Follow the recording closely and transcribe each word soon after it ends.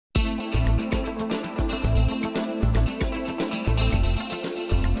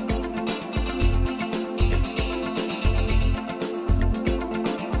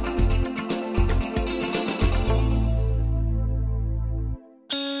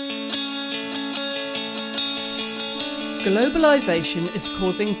Globalisation is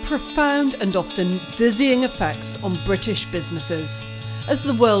causing profound and often dizzying effects on British businesses. As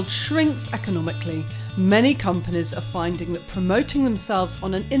the world shrinks economically, many companies are finding that promoting themselves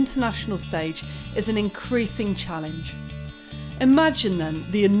on an international stage is an increasing challenge. Imagine then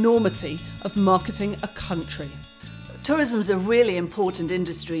the enormity of marketing a country. Tourism is a really important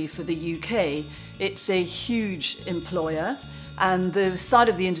industry for the UK. It's a huge employer, and the side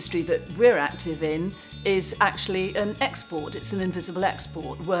of the industry that we're active in is actually an export. It's an invisible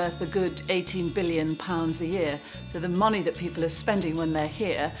export worth a good £18 billion a year. So the money that people are spending when they're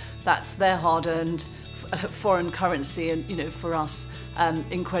here, that's their hard-earned foreign currency, and for us,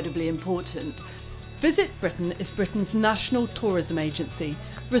 incredibly important. Visit Britain is Britain's national tourism agency,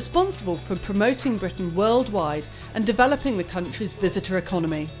 responsible for promoting Britain worldwide and developing the country's visitor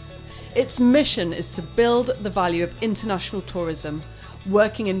economy. Its mission is to build the value of international tourism,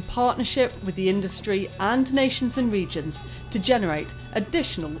 working in partnership with the industry and nations and regions to generate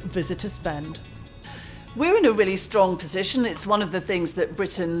additional visitor spend. We're in a really strong position. It's one of the things that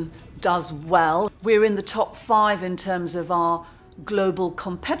Britain does well. We're in the top 5 in terms of our global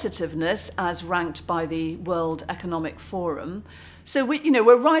competitiveness as ranked by the World Economic Forum. So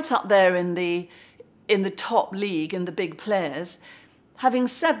we're right up there in the top league, in the big players. Having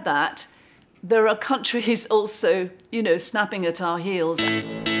said that, there are countries also, snapping at our heels.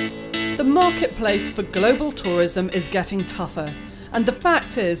 The marketplace for global tourism is getting tougher, and the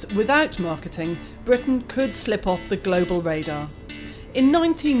fact is, without marketing, Britain could slip off the global radar. In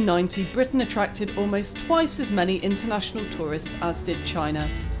 1990, Britain attracted almost twice as many international tourists as did China.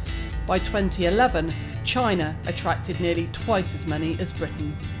 By 2011, China attracted nearly twice as many as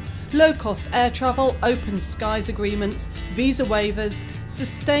Britain. Low-cost air travel, open skies agreements, visa waivers,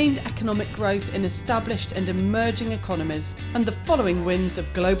 sustained economic growth in established and emerging economies, and the following winds of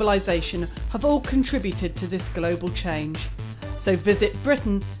globalisation have all contributed to this global change. So Visit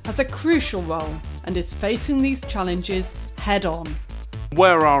Britain has a crucial role and is facing these challenges head-on.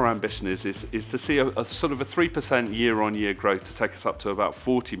 Where our ambition is to see a sort of a 3% year-on-year growth to take us up to about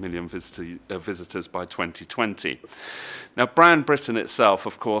 40 million visitors by 2020. Now, brand Britain itself,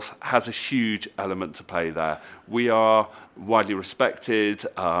 of course, has a huge element to play there. We are widely respected,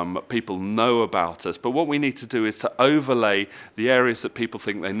 people know about us, but what we need to do is to overlay the areas that people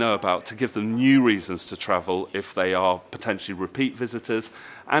think they know about to give them new reasons to travel if they are potentially repeat visitors,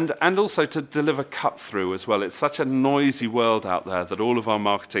 and also to deliver cut-through as well. It's such a noisy world out there that all of our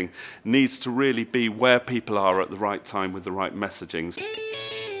marketing needs to really be where people are at the right time with the right messagings.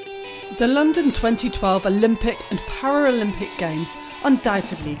 The London 2012 Olympic and Paralympic Games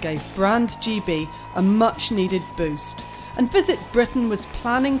undoubtedly gave brand GB a much-needed boost, and Visit Britain was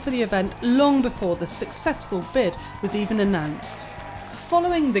planning for the event long before the successful bid was even announced.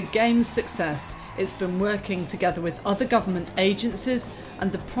 Following the Games' success, it's been working together with other government agencies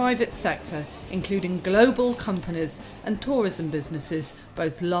and the private sector, including global companies and tourism businesses,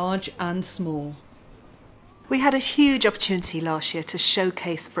 both large and small. We had a huge opportunity last year to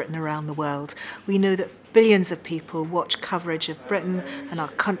showcase Britain around the world. We know that billions of people watch coverage of Britain and our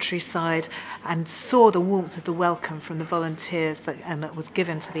countryside and saw the warmth of the welcome from the volunteers that was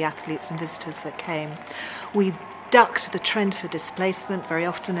given to the athletes and visitors that came. We ducked the trend for displacement. Very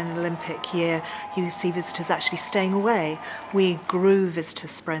often in an Olympic year, you see visitors actually staying away. We grew visitor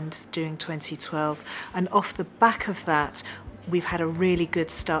spend during 2012, and off the back of that, we've had a really good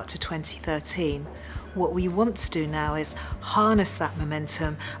start to 2013. What we want to do now is harness that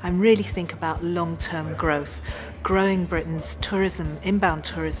momentum and really think about long-term growth, growing Britain's inbound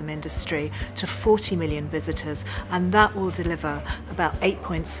tourism industry to 40 million visitors, and that will deliver about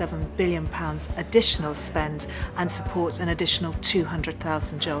 £8.7 billion additional spend and support an additional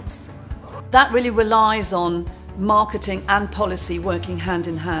 200,000 jobs. That really relies on marketing and policy working hand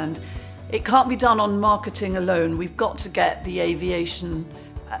in hand. It can't be done on marketing alone. We've got to get the aviation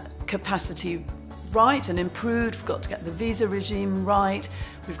capacity right and improved. We've got to get the visa regime right.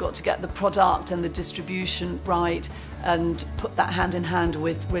 We've got to get the product and the distribution right and put that hand in hand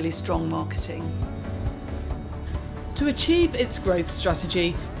with really strong marketing. To achieve its growth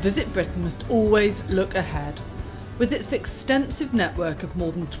strategy, Visit Britain must always look ahead. With its extensive network of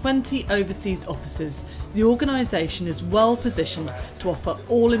more than 20 overseas offices, the organisation is well positioned to offer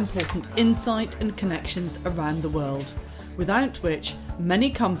all-important insight and connections around the world, without which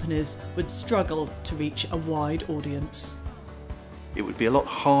many companies would struggle to reach a wide audience. it would be a lot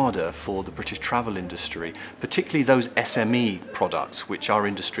harder for the British travel industry, particularly those SME products which our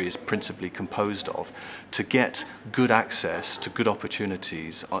industry is principally composed of, to get good access to good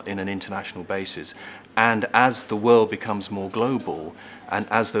opportunities in an international basis. And as the world becomes more global and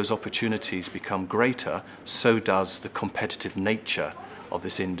as those opportunities become greater, so does the competitive nature of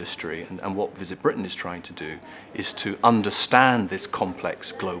this industry. And what Visit Britain is trying to do is to understand this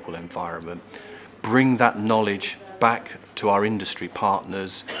complex global environment, bring that knowledge back to our industry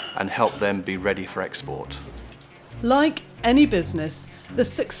partners and help them be ready for export. Like any business, the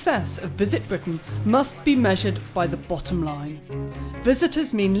success of Visit Britain must be measured by the bottom line.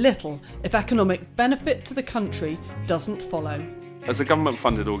 Visitors mean little if economic benefit to the country doesn't follow. As a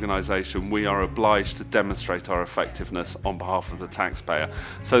government-funded organisation, we are obliged to demonstrate our effectiveness on behalf of the taxpayer.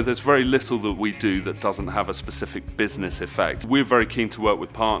 So there's very little that we do that doesn't have a specific business effect. We're very keen to work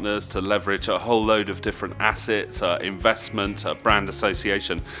with partners to leverage a whole load of different assets, investment, brand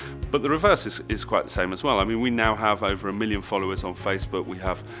association. But the reverse is quite the same as well. I mean, we now have over 1 million followers on Facebook. We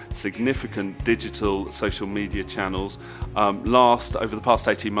have significant digital social media channels. Over the past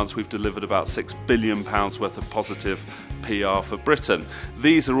 18 months, we've delivered about £6 billion worth of positive PR for Britain.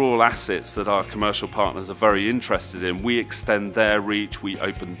 These are all assets that our commercial partners are very interested in. We extend their reach, we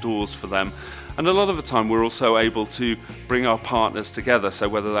open doors for them. And a lot of the time we're also able to bring our partners together, so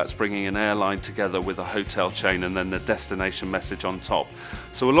whether that's bringing an airline together with a hotel chain and then the destination message on top.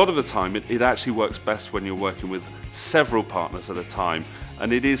 So a lot of the time it actually works best when you're working with several partners at a time,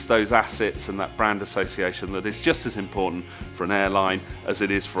 and it is those assets and that brand association that is just as important for an airline as it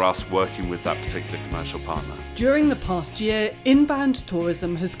is for us working with that particular commercial partner. During the past year, inbound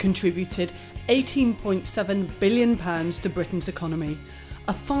tourism has contributed £18.7 billion to Britain's economy,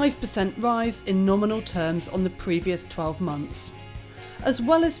 a 5% rise in nominal terms on the previous 12 months. As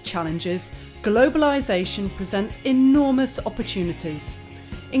well as challenges, globalisation presents enormous opportunities.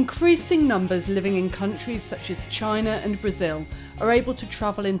 Increasing numbers living in countries such as China and Brazil are able to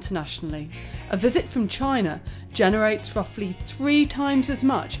travel internationally. A visit from China generates roughly 3 times as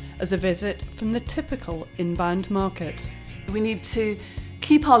much as a visit from the typical inbound market. We need to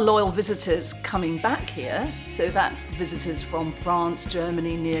keep our loyal visitors coming back here, so that's the visitors from France,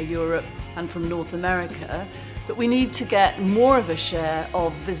 Germany, near Europe and from North America, but we need to get more of a share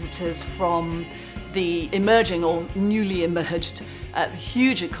of visitors from the emerging or newly emerged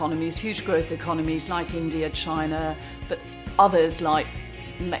huge economies, huge growth economies like India, China, but others like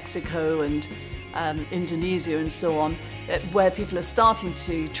Mexico and Indonesia and so on, where people are starting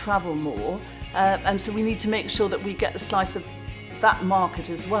to travel more, and so we need to make sure that we get a slice of that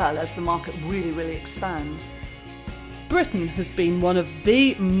market as well as the market really expands. Britain has been one of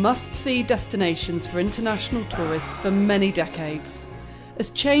the must-see destinations for international tourists for many decades.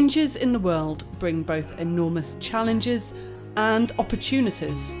 As changes in the world bring both enormous challenges and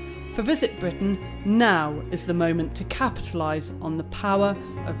opportunities, for Visit Britain, now is the moment to capitalise on the power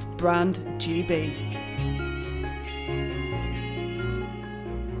of brand GB.